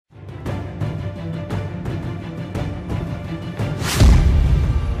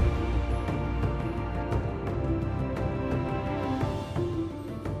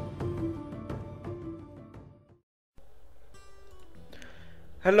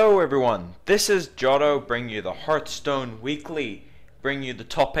Hello everyone, this is Jotto bringing you the HearthStone Weekly, bringing you the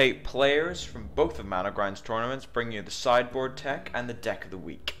top 8 players from both of Mana Grind's tournaments, bringing you the sideboard tech and the deck of the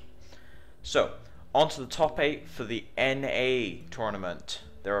week. So, on to the top 8 for the NA tournament.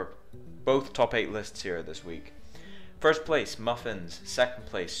 There are both top 8 lists here this week. First place, Muffins. Second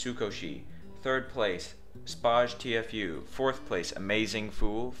place, Sukoshi. Third place, Spaj TFU. Fourth place, Amazing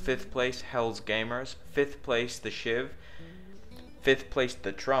Fool. Fifth place, Hell's Gamers. Fifth place, The Shiv. Fifth place,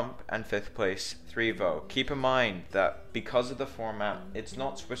 The Trump, and fifth place, 3vo. Keep in mind that because of the format, it's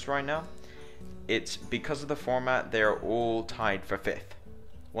not Swiss right now. It's because of the format, they're all tied for fifth.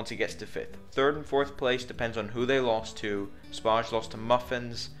 Once it gets to fifth. Third and fourth place depends on who they lost to. Spaj lost to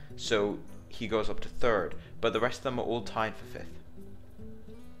Muffins, so he goes up to third. But the rest of them are all tied for fifth.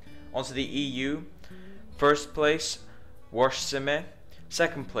 Onto the EU. First place, Warshime.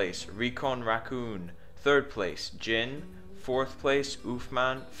 Second place, Recon Raccoon. Third place, Jin. Fourth place,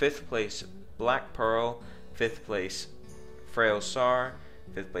 Oofman. Fifth place, Black Pearl. Fifth place, Frail Sar.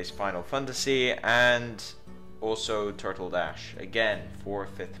 Fifth place, Final Fantasy. And also Turtle Dash. Again, 4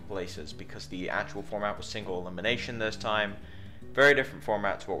 fifth places because the actual format was single elimination this time. Very different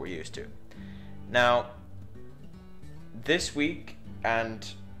format to what we're used to. Now, this week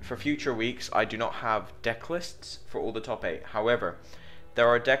and for future weeks, I do not have deck lists for all the top 8. However, there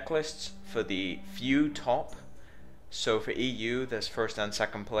are deck lists for the few top. So for EU, there's first and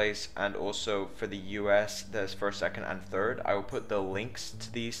second place, and also for the US, there's first, second, and third. I will put the links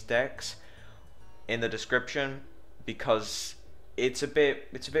to these decks in the description because it's a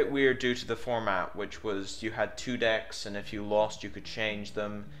bit weird due to the format, which was you had 2 decks, and if you lost, you could change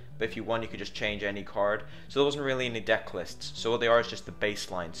them. But if you won, you could just change any card. So there wasn't really any deck lists. So what they are is just the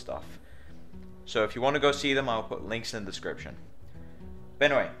baseline stuff. So if you want to go see them, I'll put links in the description.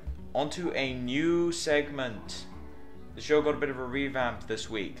 But anyway, onto a new segment. The show got a bit of a revamp this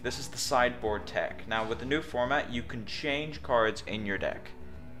week. This is the sideboard tech. Now with the new format, you can change cards in your deck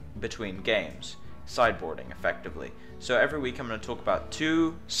between games. Sideboarding, effectively. So every week I'm going to talk about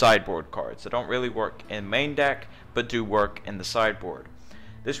 2 sideboard cards that don't really work in main deck, but do work in the sideboard.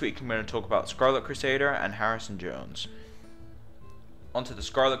 This week I'm going to talk about Scarlet Crusader and Harrison Jones. Onto the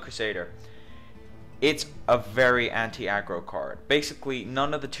Scarlet Crusader. It's a very anti-aggro card. Basically,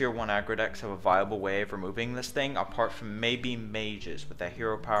 none of the tier 1 aggro decks have a viable way of removing this thing, apart from maybe mages with their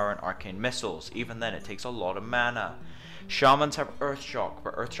hero power and arcane missiles. Even then, it takes a lot of mana. Shamans have Earthshock,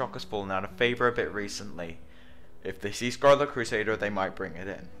 but Earthshock has fallen out of favor a bit recently. If they see Scarlet Crusader, they might bring it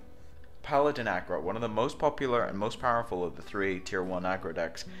in. Paladin aggro, one of the most popular and most powerful of the 3 tier 1 aggro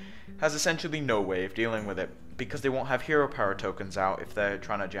decks, has essentially no way of dealing with it because they won't have hero power tokens out if they're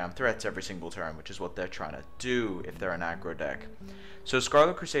trying to jam threats every single turn, which is what they're trying to do if they're an aggro deck. So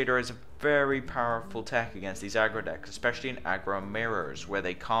Scarlet Crusader is a very powerful tech against these aggro decks, especially in aggro mirrors where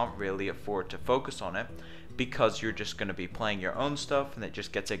they can't really afford to focus on it because you're just going to be playing your own stuff and it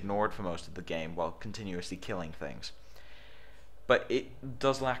just gets ignored for most of the game while continuously killing things. But it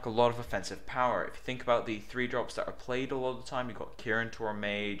does lack a lot of offensive power. If you think about the 3 drops that are played a lot of the time, you've got Kirin Tor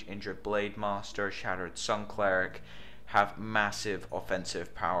Mage, Injured Blade Master, Shattered Sun Cleric, have massive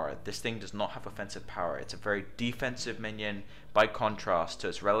offensive power. This thing does not have offensive power. It's a very defensive minion by contrast to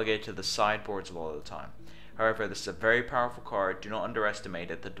it's relegated to the sideboards a lot of the time. However, this is a very powerful card. Do not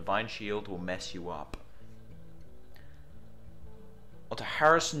underestimate it. The Divine Shield will mess you up. Onto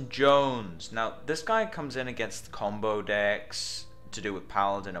Harrison Jones. Now, this guy comes in against combo decks to do with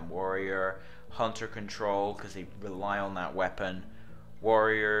Paladin and Warrior, Hunter Control, because they rely on that weapon,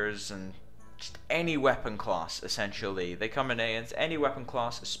 Warriors, and just any weapon class, essentially. They come in against any weapon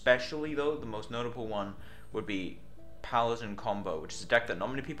class, especially, though, the most notable one would be Paladin Combo, which is a deck that not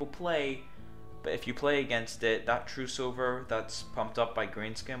many people play, but if you play against it, that True Silver that's pumped up by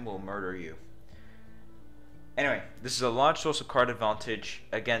Greenskin will murder you. Anyway, this is a large source of card advantage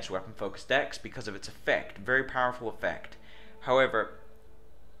against weapon-focused decks because of its effect, very powerful effect. However,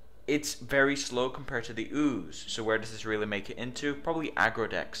 it's very slow compared to the Ooze, so where does this really make it into? Probably aggro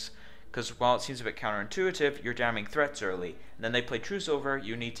decks, because while it seems a bit counterintuitive, you're jamming threats early, and then they play True Silver,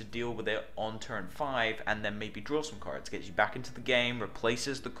 you need to deal with it on turn 5, and then maybe draw some cards, gets you back into the game,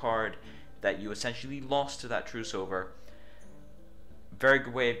 replaces the card that you essentially lost to that True Silver. Very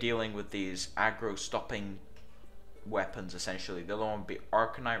good way of dealing with these aggro stopping weapons, essentially. The other one would be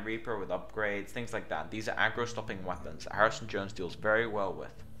Arcanite Reaper with upgrades, things like that. These are aggro stopping weapons that Harrison Jones deals very well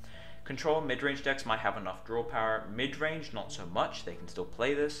with. Control mid-range decks might have enough draw power. Mid-range, not so much. They can still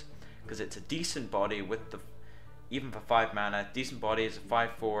play this because it's a decent body with the, even for 5 mana, decent body is a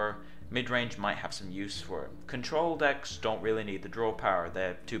 5/4 Mid-range might have some use for it. Control decks don't really need the draw power.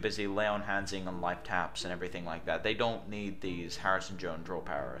 They're too busy lay on handsing on life taps and everything like that. They don't need these Harrison Jones draw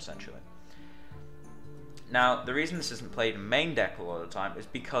power, essentially. Now, the reason this isn't played in main deck a lot of the time is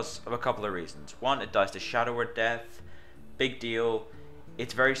because of a couple of reasons. One, it dies to Shadow Word Death. Big deal.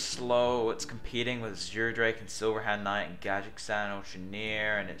 It's very slow. It's competing with Azure Drake and Silverhand Knight and Gadgetzan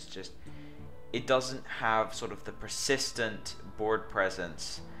Auctioneer, and it's just... it doesn't have sort of the persistent board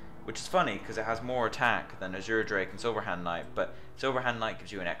presence, which is funny because it has more attack than Azure Drake and Silverhand Knight, but Silverhand Knight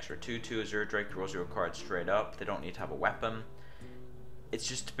gives you an extra 2/2, Azure Drake draws you a card straight up. They don't need to have a weapon. It's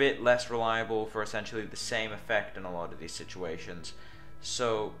just a bit less reliable for essentially the same effect in a lot of these situations,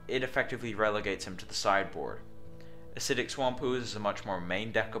 so it effectively relegates him to the sideboard. Acidic Swamp Ooze is a much more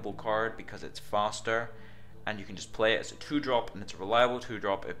main deckable card because it's faster, and you can just play it as a 2-drop, and it's a reliable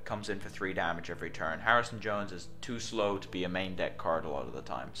 2-drop. It comes in for 3 damage every turn. Harrison Jones is too slow to be a main deck card a lot of the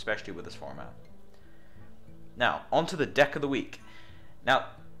time, especially with this format. Now, on to the deck of the week. Now,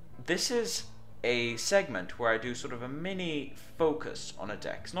 this is a segment where I do sort of a mini focus on a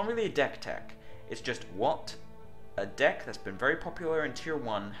deck. It's not really a deck tech, it's just what a deck that's been very popular in Tier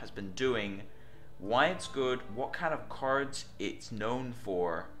 1 has been doing, why it's good, what kind of cards it's known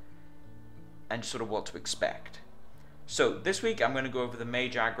for, and sort of what to expect. So this week I'm going to go over the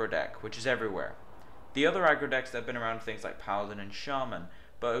Mage aggro deck, which is everywhere. The other aggro decks that have been around, things like Paladin and Shaman,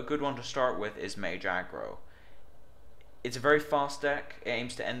 but a good one to start with is Mage aggro. It's a very fast deck. It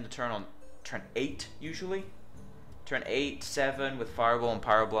aims to end the turn on turn 8 usually. Turn 8, 7 with Fireball and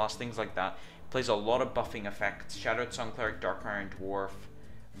Pyroblast, things like that. Plays a lot of buffing effects. Shadowed Sun Cleric, Dark Iron Dwarf,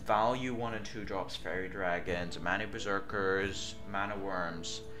 value 1 and 2 drops, Fairy Dragons, Mana Berserkers, Mana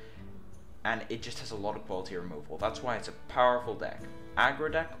Worms, and it just has a lot of quality removal. That's why it's a powerful deck.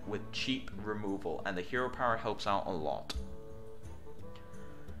 Aggro deck with cheap removal, and the hero power helps out a lot.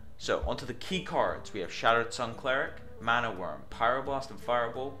 So, onto the key cards. We have Shattered Sun Cleric, Mana Worm, Pyroblast, and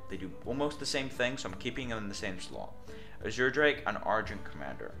Fireball. They do almost the same thing, so I'm keeping them in the same slot. Azure Drake and Argent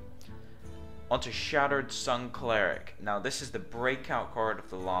Commander. Onto Shattered Sun Cleric. Now, this is the breakout card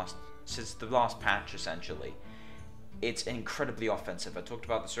of since the last patch, essentially. It's incredibly offensive. I talked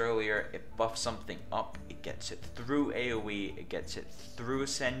about this earlier. It buffs something up. It gets it through AoE. It gets it through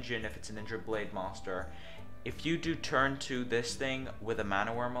Ascension if it's an Ninja Blade Master. If you do turn 2 this thing with a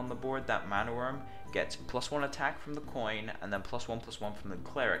Mana Worm on the board, that Mana Worm gets +1 attack from the coin and then +1/+1 from the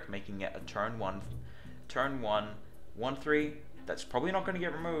Cleric, making it a turn 1, 1/3. That's probably not going to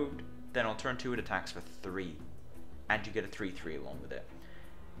get removed. Then on turn 2 it attacks for 3, and you get a 3/3 along with it.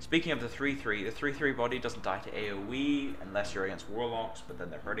 Speaking of the 3/3, the 3/3 body doesn't die to AoE unless you're against Warlocks, but then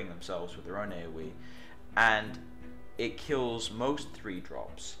they're hurting themselves with their own AoE. And it kills most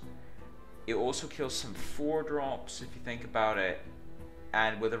 3-drops. It also kills some 4-drops if you think about it,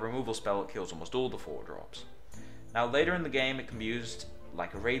 and with a removal spell it kills almost all the 4-drops. Now later in the game it can be used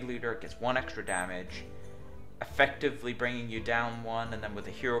like a raid leader. It gets 1 extra damage, effectively bringing you down 1, and then with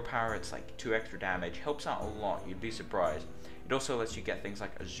the hero power it's like 2 extra damage. Helps out a lot, you'd be surprised. It also lets you get things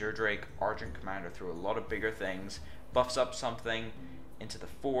like Azure Drake, Argent Commander through a lot of bigger things, buffs up something into the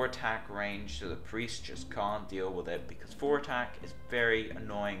 4 attack range so the priest just can't deal with it, because 4 attack is very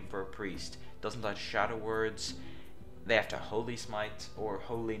annoying for a priest. It doesn't touch Shadow Words. They have to Holy Smite or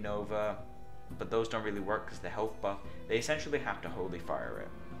Holy Nova, but those don't really work because the health buff. They essentially have to Holy Fire it.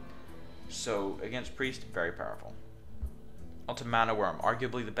 So against priest, very powerful. Onto Mana Worm,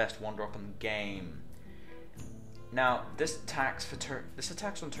 arguably the best 1-drop in the game. Now this attacks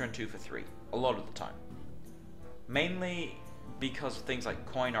on turn 2 for 3 a lot of the time, mainly because of things like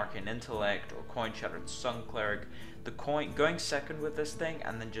Coin Arcane Intellect or Coin Shattered Sun Cleric. The coin going second with this thing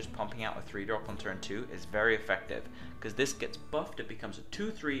and then just pumping out a 3-drop on turn 2 is very effective, because this gets buffed, it becomes a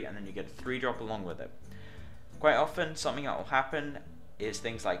 2/3, and then you get a 3-drop along with it. Quite often something that will happen is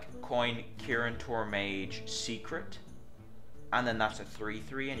things like Coin Kirin Tor Mage Secret, and then that's a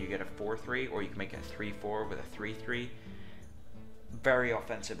 3/3 and you get a 4/3, or you can make it a 3/4 with a 3/3. Very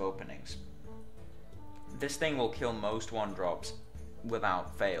offensive openings. This thing will kill most 1-drops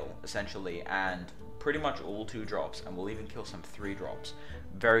without fail, essentially, and pretty much all 2-drops, and will even kill some 3-drops.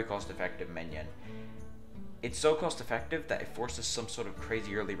 Very cost effective minion. It's so cost effective that it forces some sort of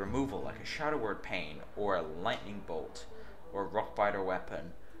crazy early removal, like a Shadow Word Pain, or a Lightning Bolt, or a Rockbiter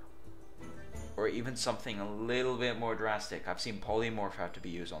Weapon, or even something a little bit more drastic. I've seen Polymorph have to be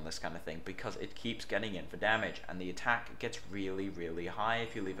used on this kind of thing, because it keeps getting in for damage, and the attack gets really, really high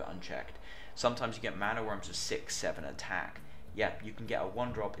if you leave it unchecked. Sometimes you get Mana Worms with 6, 7 attack. Yep, you can get a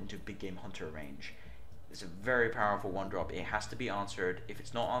 1-drop into big game hunter range. It's a very powerful 1-drop. It has to be answered. If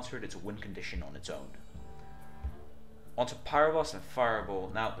it's not answered, it's a win condition on its own. Onto Pyroblast and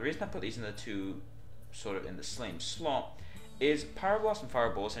Fireball. Now, the reason I put these in the two, sort of in the same slot, is Pyroblast and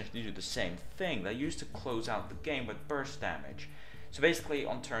Fireball essentially do the same thing. They're used to close out the game with burst damage. So basically,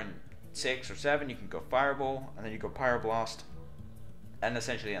 on turn 6 or 7, you can go Fireball, and then you go Pyroblast, and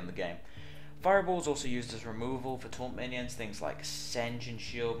essentially end the game. Fireball is also used as removal for taunt minions, things like Ascension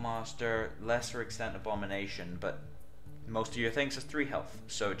Shieldmaster, lesser extent Abomination, but most of your things has 3 health,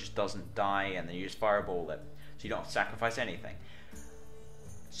 so it just doesn't die, and then you use Fireball it, so you don't have to sacrifice anything.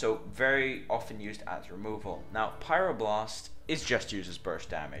 So very often used as removal. Now Pyroblast is just used as burst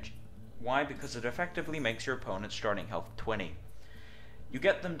damage. Why? Because it effectively makes your opponent's starting health 20. You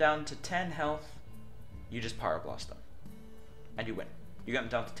get them down to 10 health, you just Pyroblast them, and you win. You get them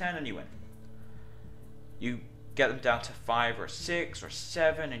down to 10 and you win. You get them down to 5 or 6 or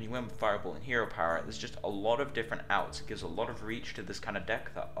 7 and you win with Fireball and Hero Power. There's just a lot of different outs. It gives a lot of reach to this kind of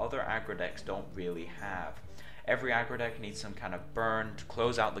deck that other aggro decks don't really have. Every aggro deck needs some kind of burn to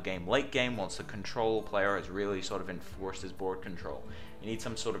close out the game. Late game, once the control player has really sort of enforced his board control, you need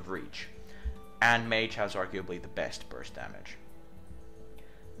some sort of reach. And Mage has arguably the best burst damage.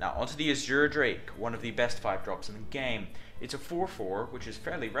 Now onto the Azure Drake, one of the best 5 drops in the game. It's a 4/4, which is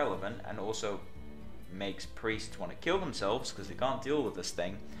fairly relevant and also makes priests want to kill themselves because they can't deal with this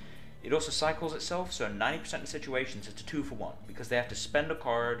thing. It also cycles itself, so 90% of situations it's a 2-for-1 because they have to spend a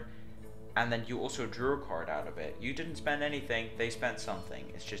card and then you also drew a card out of it. You didn't spend anything, they spent something.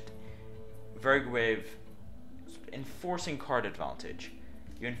 It's just a very good way of enforcing card advantage.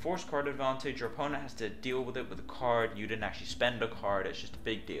 You enforce card advantage, your opponent has to deal with it with a card, you didn't actually spend a card, it's just a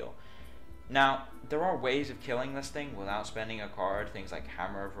big deal. Now, there are ways of killing this thing without spending a card, things like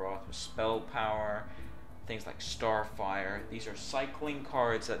Hammer of Wrath with spell power, things like Starfire. These are cycling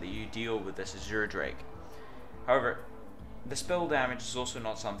cards that you deal with this Azure Drake. However, the spell damage is also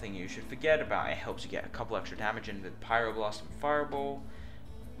not something you should forget about. It helps you get a couple extra damage in with Pyroblast and Fireball.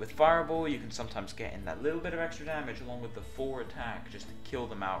 With Fireball, you can sometimes get in that little bit of extra damage along with the 4 attack just to kill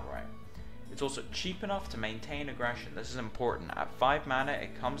them outright. It's also cheap enough to maintain aggression. This is important. At 5 mana,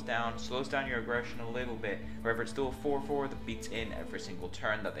 it comes down, slows down your aggression a little bit. However, it's still a 4/4 that beats in every single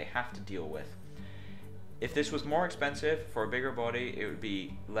turn that they have to deal with. If this was more expensive for a bigger body, it would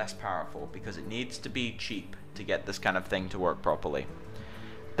be less powerful because it needs to be cheap to get this kind of thing to work properly.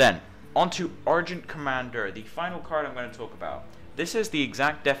 Then, onto Argent Commander, the final card I'm going to talk about. This is the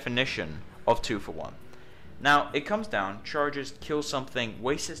exact definition of 2-for-1. Now, it comes down, charges, kills something,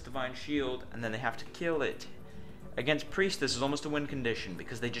 wastes its Divine Shield, and then they have to kill it. Against Priest, this is almost a win condition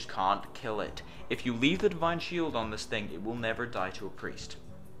because they just can't kill it. If you leave the Divine Shield on this thing, it will never die to a Priest.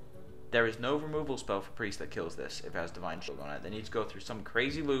 There is no removal spell for Priest that kills this if it has Divine Shield on it. They need to go through some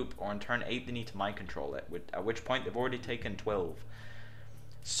crazy loop, or on turn 8 they need to mind control it, at which point they've already taken 12.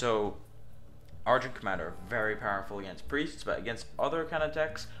 So, Argent Commander, very powerful against Priests, but against other kind of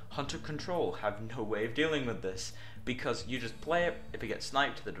decks, Hunter Control have no way of dealing with this, because you just play it, if it gets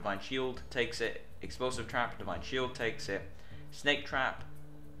sniped, the Divine Shield takes it, Explosive Trap, Divine Shield takes it, Snake Trap,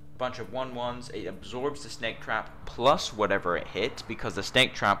 bunch of 1/1s, it absorbs the Snake Trap plus whatever it hits, because the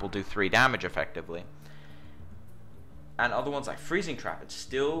Snake Trap will do 3 damage effectively. And other ones like Freezing Trap, it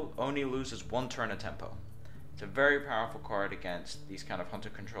still only loses 1 turn of tempo. It's a very powerful card against these kind of Hunter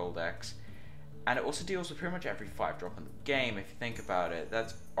Control decks. And it also deals with pretty much every 5-drop in the game, if you think about it.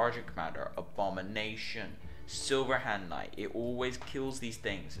 That's Argent Commander, Abomination, Silver Hand Knight. It always kills these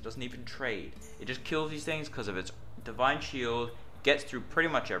things. It doesn't even trade. It just kills these things because of its Divine Shield, gets through pretty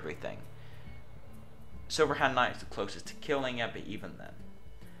much everything. Silver Hand Knight is the closest to killing it, but even then.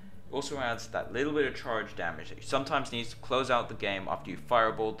 It also adds that little bit of charge damage that you sometimes need to close out the game after you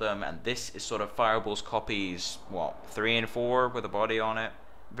fireballed them, and this is sort of Fireball's copies, what, 3 and 4 with a body on it.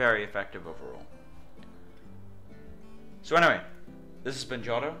 Very effective overall. So anyway, this has been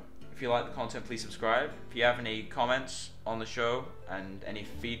Jotto. If you like the content, please subscribe. If you have any comments on the show and any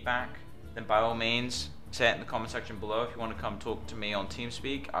feedback, then by all means, say it in the comment section below. If you want to come talk to me on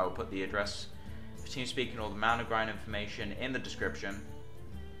TeamSpeak, I will put the address for TeamSpeak and all the mana grind information in the description.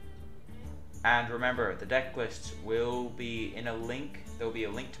 And remember, the deck lists will be in a link. There will be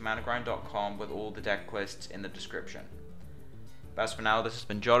a link to managrind.com with all the deck lists in the description. But as for now, this has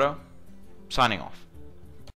been Jotto, signing off.